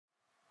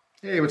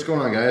Hey, what's going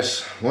on,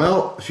 guys?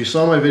 Well, if you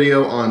saw my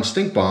video on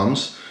stink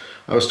bombs,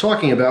 I was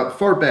talking about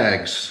fart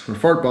bags or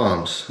fart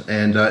bombs,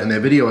 and in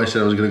that video I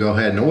said I was going to go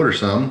ahead and order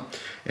some,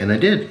 and I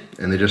did,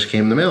 and they just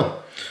came in the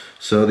mail.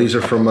 So these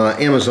are from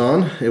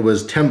Amazon. It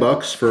was 10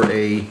 bucks for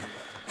a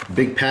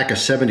big pack of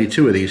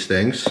 72 of these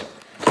things.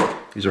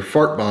 These are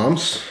fart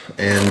bombs,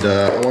 and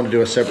I want to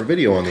do a separate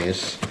video on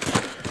these.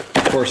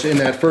 Of course, in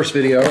that first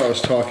video I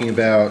was talking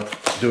about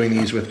doing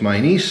these with my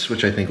niece,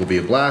 which I think will be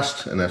a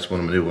blast, and that's what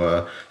I'm going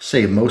to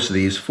save most of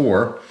these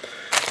for.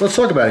 So let's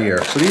talk about it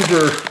here. So these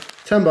were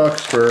 10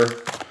 bucks for,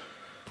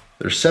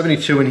 there's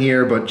 72 in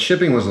here, but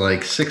shipping was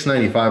like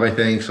 $6.95 I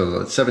think,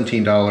 so it's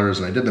 $17,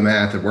 and I did the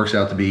math, it works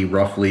out to be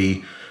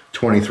roughly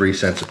 23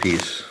 cents a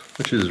piece,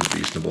 which is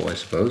reasonable, I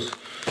suppose.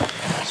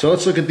 So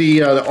let's look at the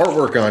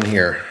artwork on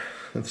here.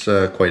 That's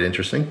quite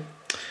interesting.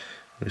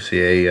 We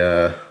see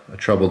a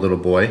troubled little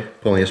boy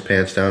pulling his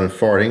pants down and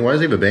farting. Why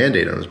does he have a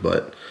band-aid on his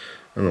butt?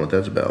 I don't know what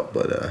that's about,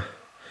 but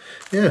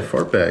yeah,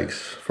 fart bags,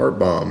 fart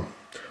bomb.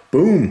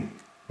 Boom.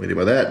 What do you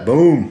think about that?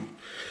 Boom.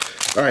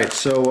 All right,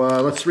 so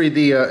let's read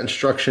the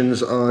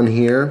instructions on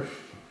here.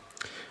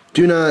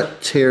 Do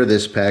not tear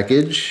this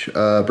package.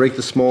 Break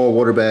the small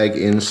water bag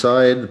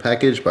inside the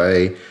package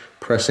by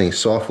pressing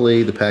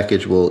softly. The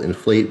package will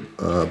inflate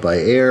by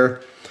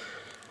air,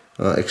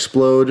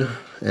 explode,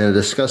 and a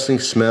disgusting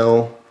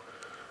smell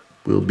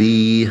will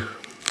be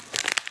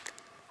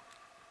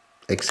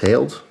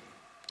exhaled.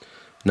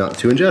 Not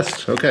to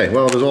ingest. Okay,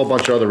 well, there's a whole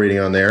bunch of other reading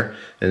on there,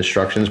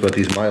 instructions, but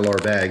these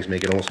Mylar bags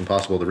make it almost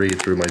impossible to read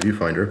through my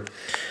viewfinder.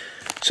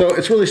 So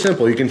it's really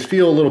simple. You can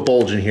feel a little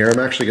bulge in here. I'm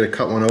actually going to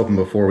cut one open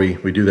before we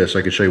do this so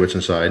I can show you what's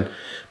inside.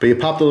 But you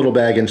pop the little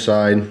bag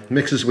inside,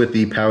 mixes with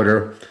the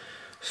powder,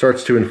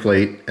 starts to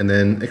inflate, and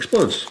then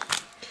explodes.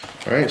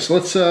 All right, so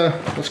let's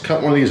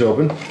cut one of these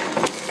open.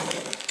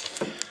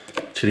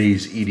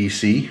 Today's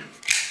EDC.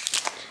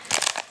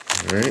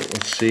 All right,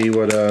 let's see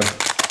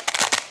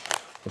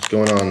what's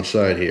going on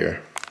inside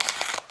here.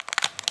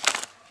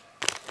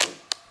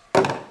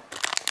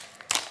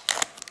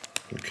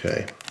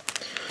 Okay,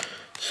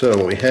 so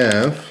what we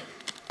have,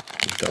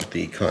 we've got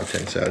the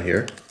contents out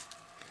here.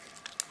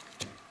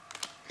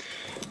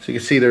 So you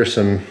can see there's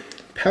some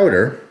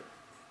powder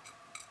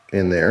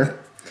in there,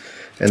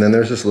 and then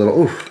there's this little,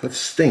 oof, that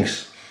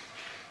stinks.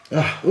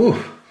 Ah,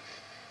 ooh,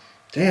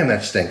 damn,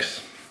 that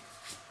stinks.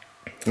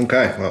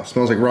 Okay, well, it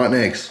smells like rotten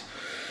eggs.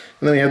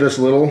 And then we have this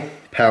little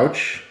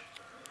pouch,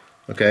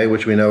 okay,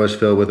 which we know is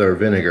filled with our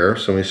vinegar.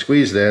 So when we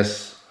squeeze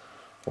this,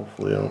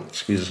 hopefully I don't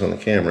squeeze this on the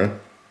camera.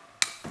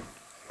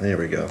 There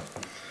we go.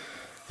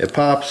 It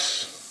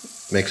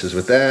pops, mixes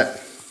with that,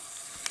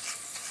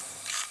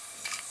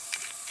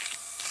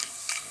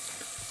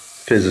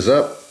 fizzes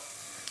up,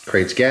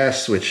 creates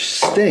gas, which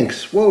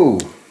stinks. Whoa,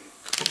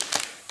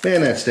 man,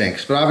 that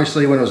stinks. But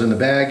obviously when it was in the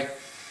bag,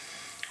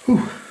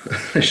 whew,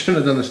 I shouldn't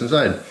have done this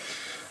inside.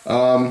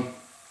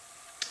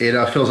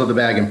 It fills up the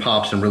bag and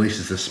pops and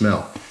releases the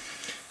smell.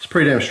 It's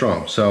pretty damn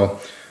strong. So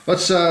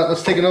let's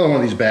take another one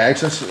of these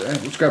bags.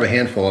 Let's grab a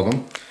handful of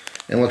them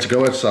and let's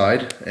go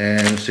outside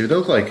and see what they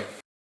look like.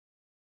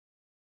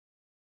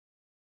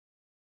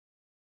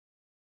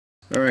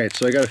 All right,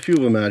 so I got a few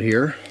of them out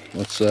here.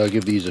 Let's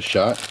give these a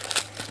shot.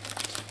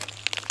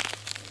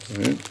 All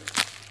right.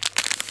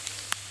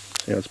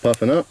 See how it's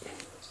puffing up.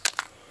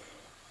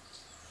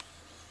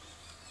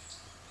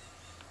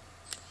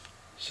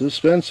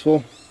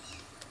 Suspenseful.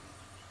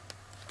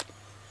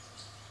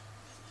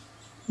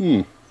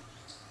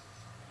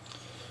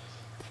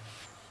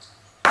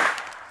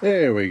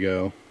 There we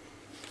go.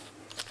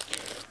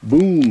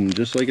 Boom,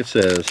 just like it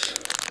says.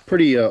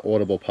 Pretty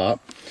audible pop.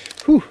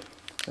 Whew,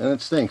 and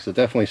it stinks. It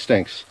definitely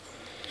stinks.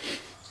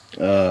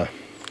 Wow,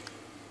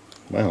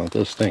 it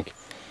does stink.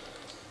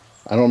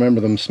 I don't remember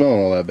them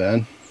smelling all that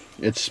bad.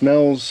 It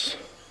smells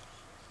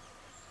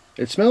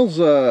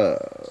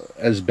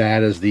as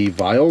bad as the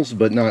vials,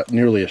 but not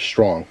nearly as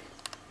strong,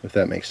 if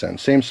that makes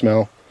sense. Same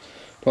smell,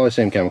 probably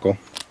same chemical.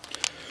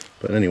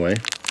 But anyway,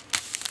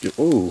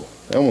 oh,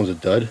 that one was a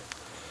dud.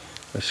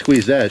 I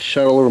squeezed that, it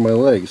shot all over my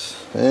legs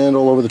and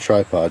all over the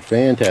tripod.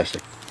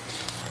 Fantastic.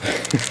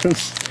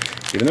 Let's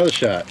give another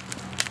shot.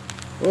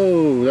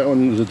 Oh, that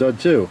one was a dud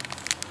too.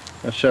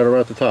 That shot right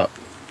at the top.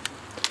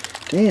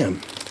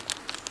 Damn.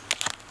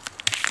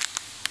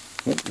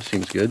 Oh, this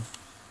seems good.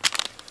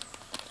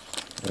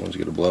 That one's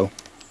gonna blow.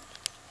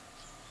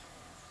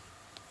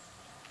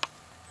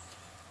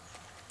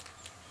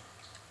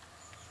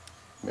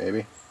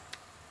 Maybe.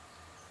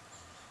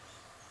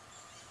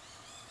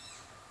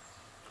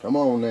 Come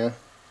on now.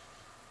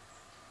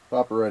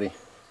 Pop already.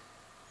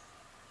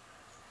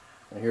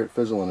 I hear it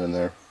fizzling in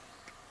there.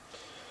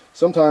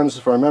 Sometimes,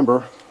 if I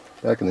remember,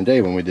 back in the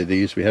day when we did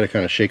these, we had to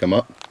kind of shake them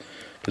up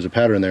because the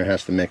powder in there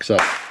has to mix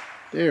up.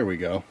 There we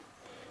go.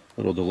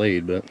 A little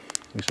delayed, but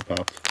at least it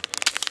popped.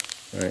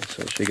 Alright,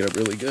 so shake it up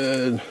really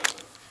good.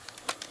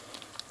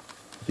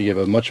 You have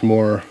a much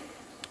more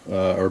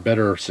or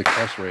better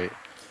success rate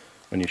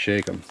when you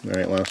shake them.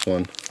 Alright, last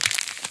one.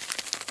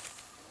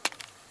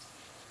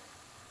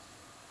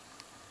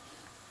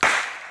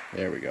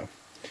 There we go.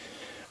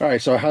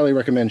 Alright, so I highly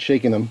recommend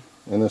shaking them,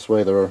 and this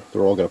way they're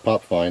all going to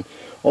pop fine.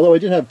 Although I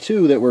did have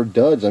two that were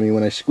duds. I mean,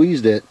 when I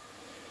squeezed it,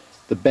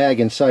 the bag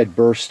inside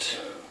burst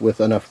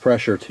with enough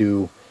pressure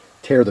to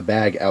tear the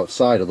bag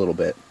outside a little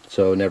bit,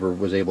 so never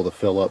was able to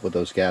fill up with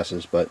those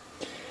gases. But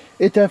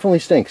it definitely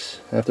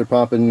stinks. After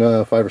popping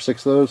 5 or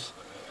 6 of those,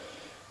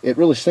 it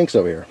really stinks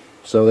over here.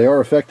 So they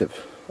are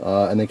effective,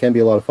 and they can be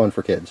a lot of fun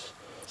for kids.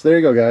 So there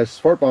you go, guys.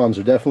 Fart bombs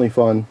are definitely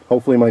fun.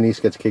 Hopefully my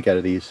niece gets a kick out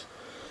of these.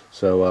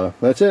 So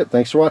that's it.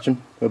 Thanks for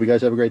watching. Hope you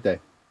guys have a great day.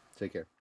 Take care.